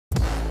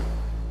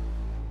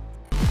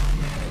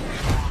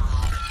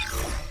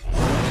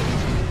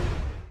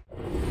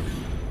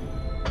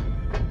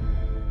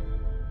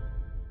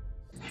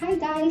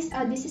guys,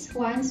 this is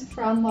Juans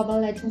from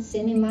Mobile Legends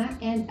Cinema,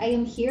 and I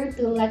am here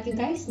to let you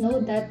guys know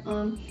that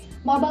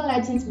Mobile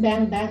Legends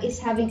Bang Bang is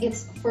having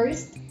its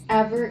first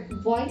ever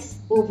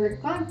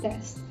voiceover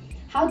contest.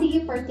 How do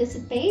you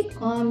participate?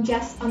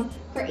 Just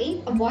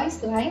create a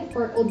voice line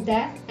for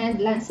Odette and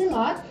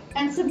Lancelot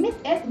and submit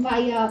it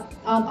via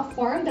a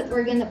form that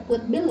we're gonna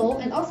put below,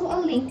 and also a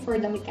link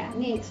for the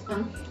mechanics.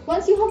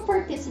 Once you have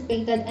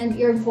participated and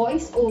your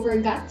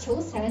voiceover got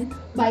chosen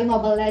by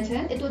Mobile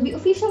Legends, it will be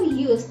officially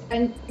used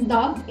and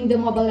dubbed in the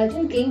Mobile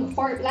Legends game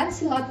for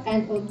Lancelot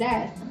and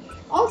Odette.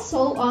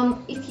 Also,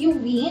 if you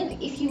win,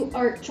 if you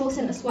are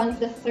chosen as one of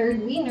the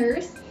third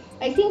winners,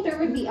 I think there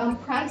would be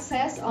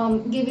prizes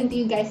given to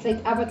you guys, like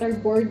avatar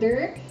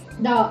border,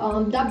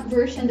 the dubbed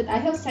version that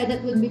I have said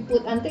that would be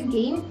put on the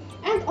game,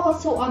 and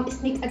also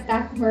sneak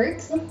attack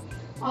mercs.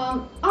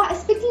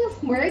 Speaking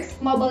of mercs,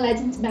 Mobile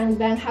Legends Bang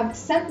Bang have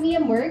sent me a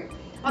merc.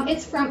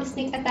 It's from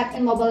Sneak Attack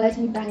and Mobile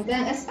Legends Bang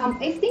Bang. As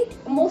I think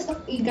most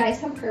of you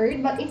guys have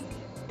heard, but if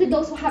to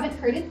those who haven't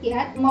heard it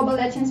yet, Mobile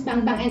Legends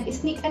Bang Bang and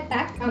Sneak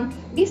Attack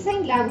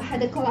Design Lab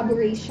had a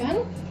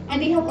collaboration, and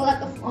they have a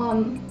lot of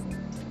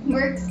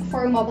mercs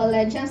for Mobile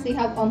Legends. They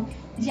have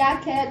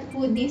jacket,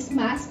 hoodies,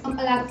 mask, a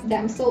lot of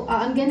them. So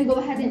I'm gonna go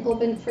ahead and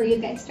open it for you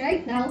guys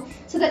right now,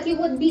 so that you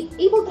would be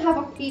able to have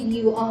a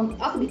preview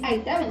of the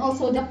item and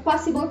also the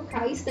possible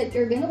prize that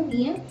you're gonna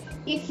win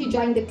if you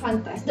join the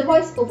contest, the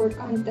voiceover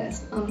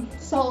contest.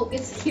 So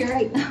it's here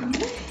right now.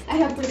 I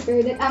have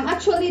prepared it.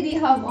 Actually, they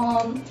have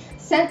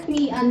sent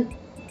me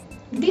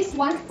this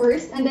one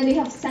first, and then they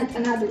have sent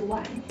another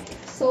one.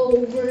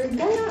 So we're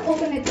gonna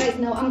open it right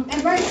now. I'm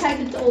very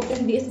excited to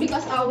open this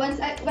because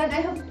when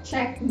I have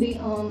checked the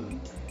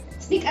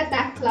Sneak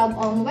Attack Club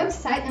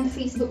website and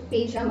Facebook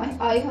page,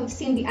 I have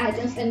seen the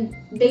items and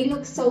they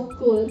look so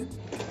cool.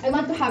 I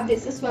want to have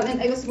this as well,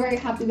 and I was very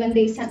happy when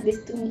they sent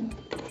this to me.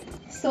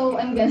 So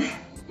I'm gonna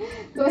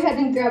go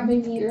ahead and grab my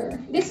mirror.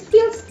 This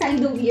feels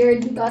kind of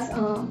weird because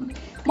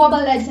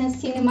Mobile Legends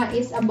Cinema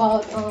is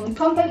about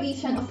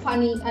compilation of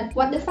funny and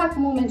what the fuck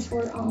moments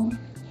for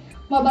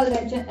Mobile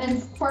Legends,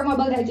 and for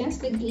Mobile Legends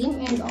the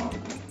game, and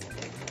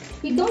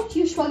we don't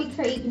usually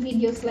create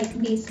videos like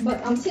this,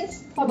 but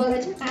since Mobile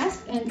Legends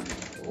asked, and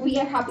we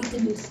are happy to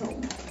do so.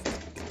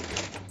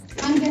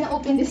 I'm gonna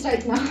open this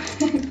right now.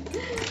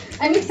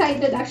 I'm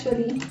excited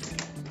actually.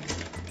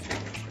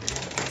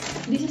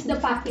 This is the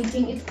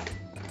packaging.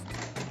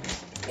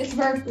 It's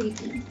very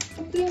pretty.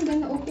 Okay, I'm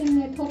gonna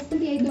open it.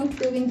 Hopefully I don't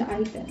ruin the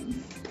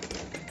item.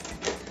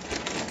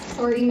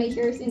 Sorry, my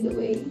hair is in the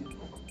way.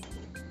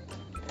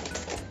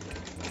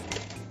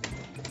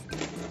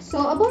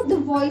 So about the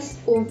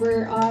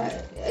voiceover,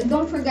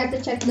 don't forget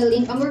to check the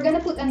link. We're gonna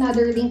put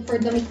another link for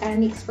the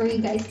mechanics for you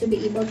guys to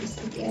be able to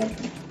see it.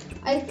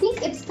 I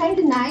think it's kind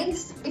of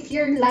nice if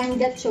your line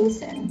gets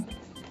chosen.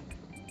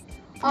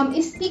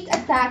 Sneak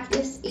Attack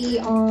is a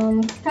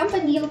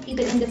company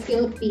located in the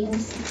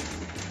Philippines.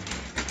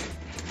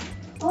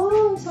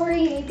 Oh,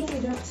 sorry, I think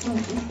I dropped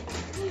something.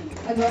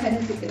 I'll go ahead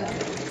and pick it up.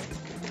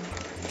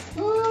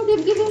 Oh,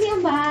 they've given me a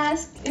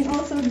mask, and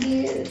also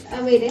this.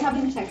 Wait, I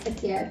haven't checked it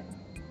yet.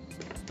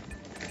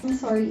 I'm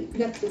sorry,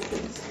 got too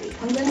close. Wait,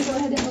 I'm gonna go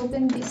ahead and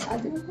open this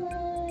other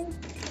one.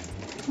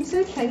 I'm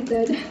so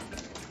excited.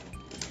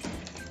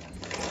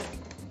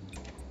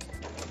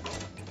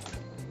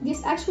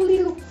 This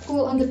actually looks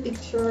cool on the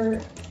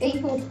picture. I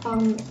hope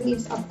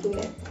lives up to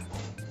it.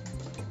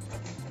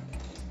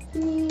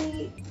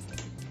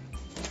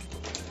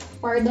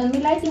 Pardon, my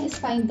lighting is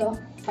kind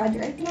of bad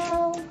right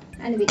now.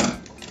 Anyway,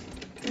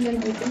 I'm gonna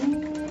open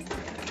it.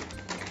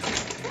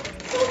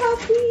 I'm so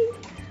happy.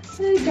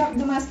 I dropped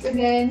the mask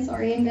again.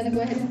 Sorry, I'm gonna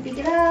go ahead and pick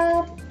it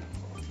up.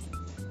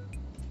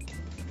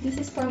 This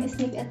is from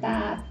Sneak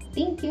Attack.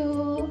 Thank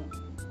you.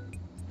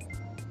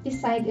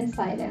 Decide in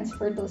silence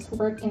for those who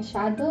work in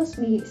shadows.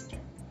 Yay!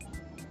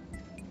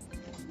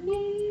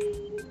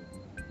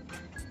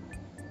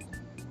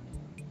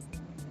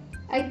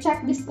 I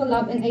checked this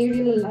collab and I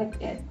really like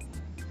it.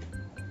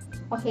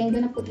 Okay, I'm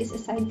gonna put this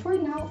aside for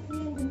now.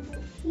 And then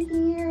put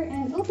here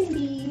and open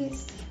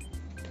this.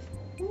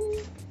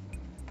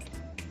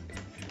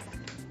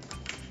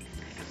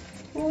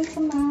 Oh, it's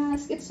a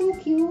mask. It's so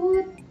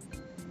cute.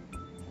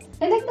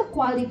 I like the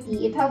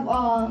quality. It have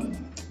I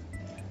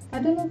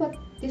don't know what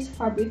this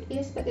fabric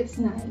is, but it's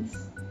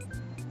nice.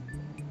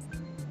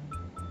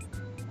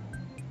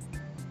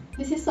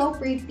 This is so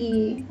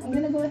pretty. I'm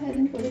gonna go ahead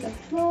and put it up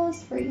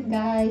close for you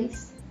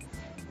guys.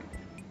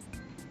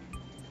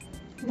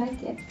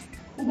 Like it.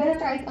 I'm gonna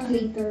try it on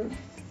later.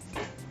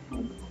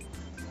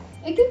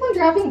 I keep on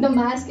dropping the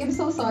mask. I'm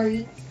so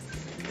sorry.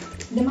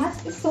 The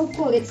mask is so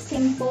cool. It's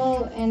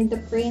simple, and the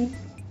print,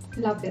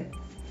 love it.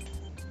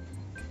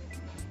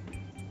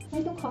 I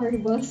look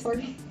horrible,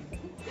 sorry.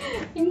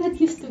 I'm not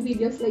used to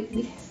videos like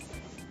this.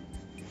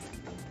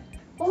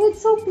 Oh,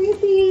 it's so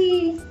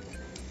pretty.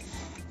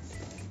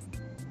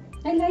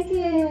 I like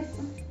it.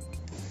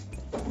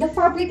 The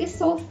fabric is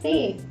so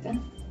thick.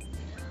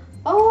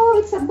 Oh,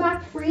 it's a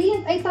back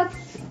print. I thought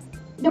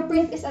the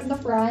print is at the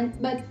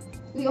front, but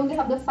we only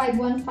have the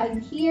 515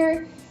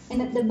 here.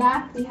 And at the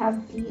back, we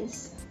have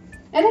this.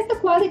 I like the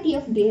quality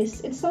of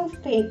this. It's so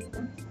thick.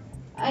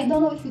 I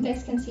don't know if you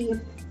guys can see it.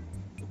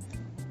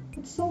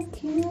 It's so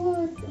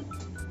cute.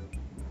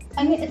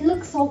 I mean, it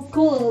looks so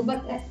cool,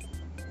 but I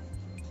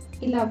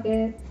love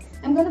it.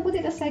 I'm gonna put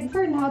it aside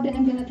for now, then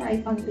I'm gonna try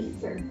it on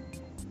later.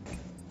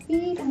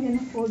 Wait, I'm gonna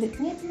fold it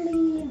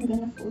neatly. I'm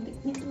gonna fold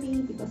it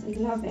neatly because I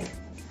love it.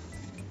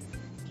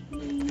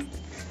 Okay.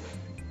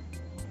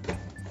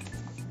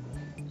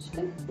 Just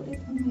gonna put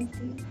it on my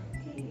plate.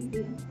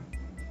 Okay.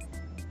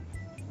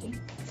 Okay.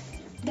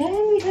 Then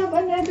we have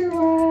another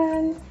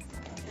one.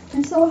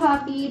 I'm so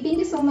happy. Thank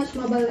you so much,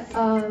 Mobile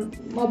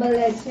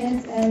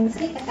Legends and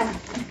Sneak Attack.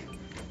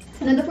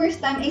 And the first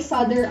time I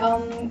saw their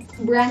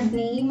brand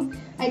name,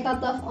 I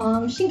thought of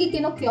Shingeki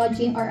no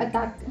Kyojin or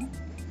Attack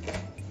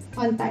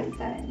on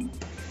Titan.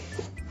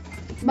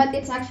 But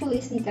it's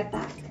actually Sneak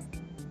Attack.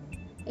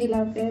 I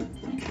love it.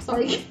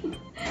 Sorry.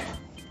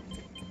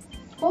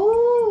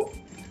 Oh,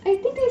 I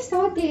think I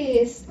saw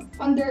this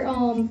under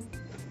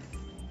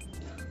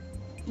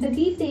the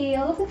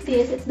detail. Look at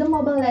this. It's the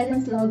Mobile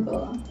Legends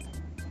logo.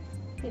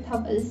 It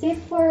have a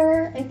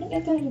zipper. I think I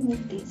can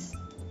remove this.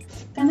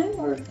 Can I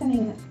or can I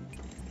not?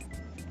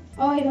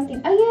 Oh, I don't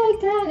think. Oh yeah, I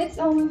can. It's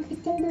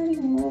it can be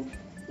removed.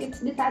 It's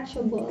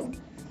detachable.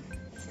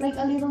 It's like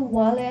a little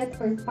wallet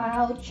or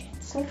pouch.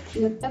 It's so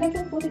cute. But I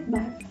can put it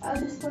back. I'll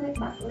just put it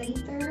back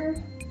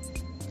later.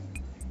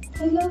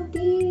 I love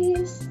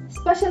this.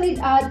 Especially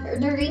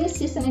the rainy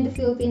season in the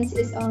Philippines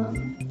is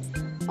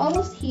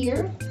almost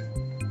here.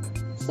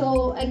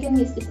 So I can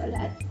use this a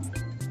lot.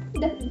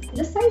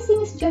 The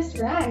sizing is just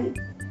right.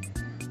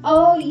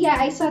 Oh yeah,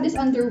 I saw this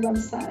on their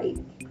website.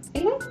 I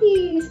like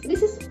this.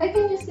 This is, I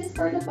can use this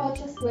for the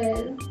pouch as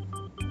well.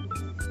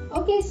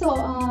 Okay, so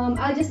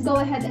I'll just go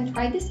ahead and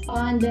try this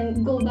on,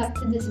 then go back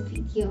to this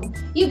video.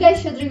 You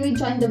guys should really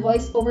join the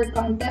voiceover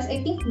contest.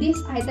 I think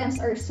these items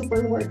are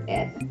super worth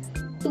it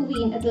to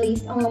win at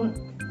least. We're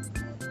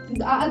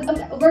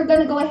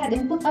gonna go ahead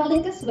and put a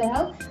link as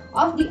well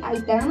of the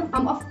item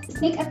of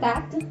Sneak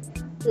Attack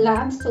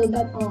Lab so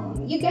that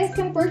you guys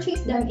can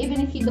purchase them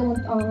even if you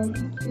don't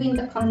win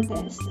the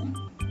contest.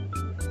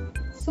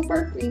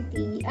 Super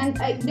pretty, and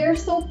they're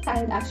so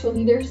kind.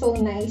 Actually, they're so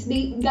nice.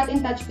 They got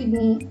in touch with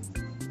me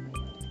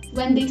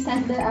when they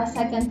sent the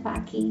second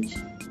package.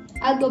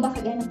 I'll go back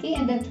again, okay,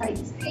 and then try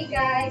this. Hey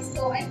guys,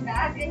 so I'm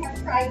back. I have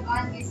tried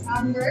on this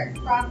work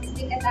from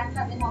Sneak Attack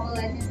from the Mobile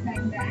Legends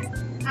bag.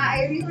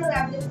 I really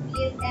love the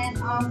fit and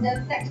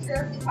the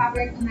texture of the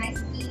fabric, a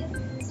nice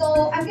fit.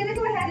 So I'm gonna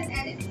go ahead and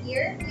end it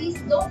here. Please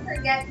don't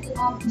forget to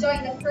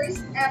join the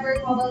first ever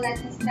Mobile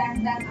Legends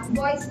bag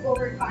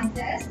voiceover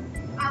contest.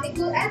 It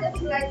will end on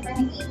July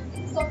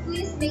 28th, so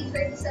please make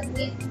sure to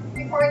submit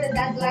before the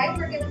deadline.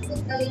 We're going to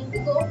put the link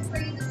below for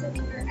you to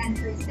submit your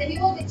entries. And you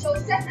will be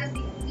chosen as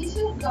the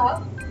official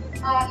dog.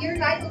 Your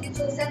line will be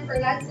chosen for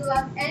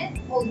Lancelot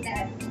and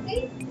Odette.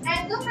 Okay?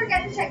 And don't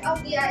forget to check out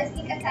the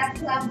Sneak Attack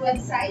Club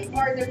website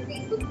or their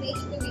Facebook page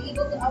to be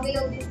able to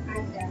avail this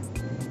item.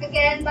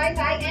 Again,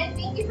 bye-bye, and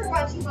thank you for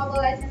watching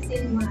Mobile Legends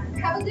Cinema.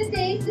 Have a good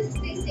day. Please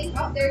stay safe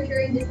out there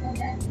during this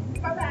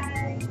event.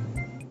 Bye-bye.